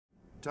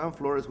Tom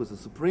Flores was a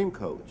supreme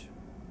coach,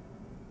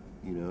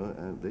 you know,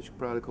 and they should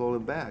probably call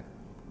him back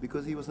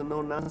because he was a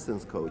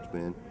no-nonsense coach,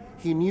 man.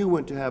 He knew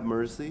when to have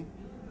mercy.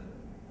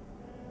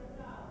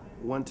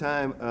 One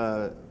time,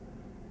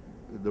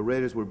 the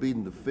Raiders were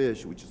beating the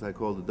fish, which is I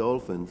call the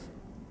Dolphins.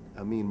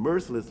 I mean,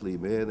 mercilessly,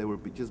 man. They were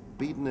just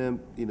beating them,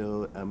 you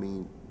know. I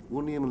mean,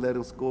 wouldn't even let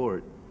them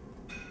score.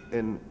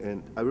 And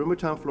I remember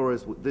Tom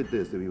Flores did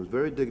this, and he was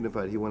very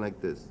dignified. He went like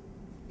this.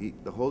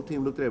 The whole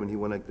team looked at him, and he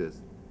went like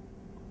this,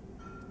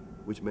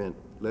 which meant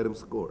let him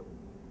score.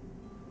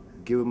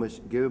 Give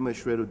him a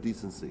shred of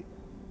decency.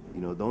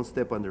 You know, don't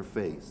step on their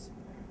face.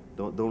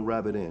 Don't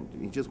rub it in.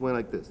 He just went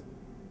like this.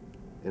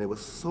 And it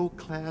was so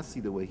classy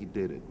the way he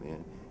did it,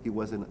 man. He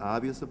wasn't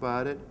obvious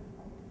about it.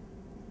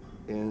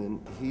 And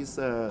he's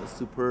a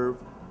superb,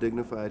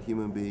 dignified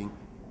human being.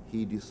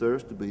 He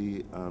deserves to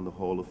be on the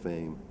Hall of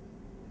Fame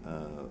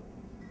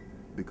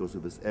because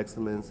of his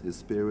excellence, his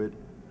spirit,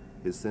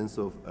 his sense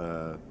of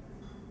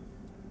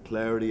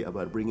clarity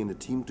about bringing the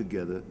team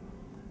together.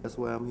 That's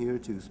why I'm here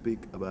to speak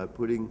about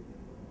putting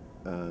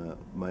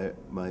my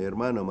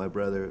hermano, my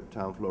brother,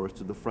 Tom Flores,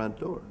 to the front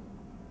door,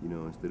 you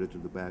know, instead of to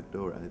the back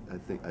door.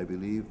 I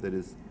believe that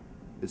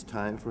it's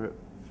time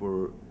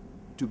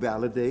to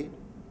validate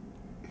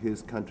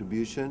his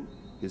contribution,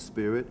 his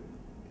spirit,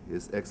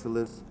 his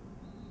excellence,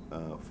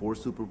 4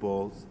 Super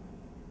Bowls,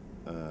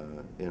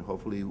 and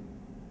hopefully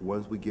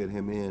once we get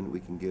him in, we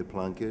can get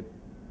Plunkett,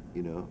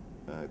 you know,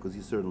 because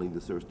he certainly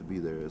deserves to be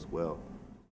there as well.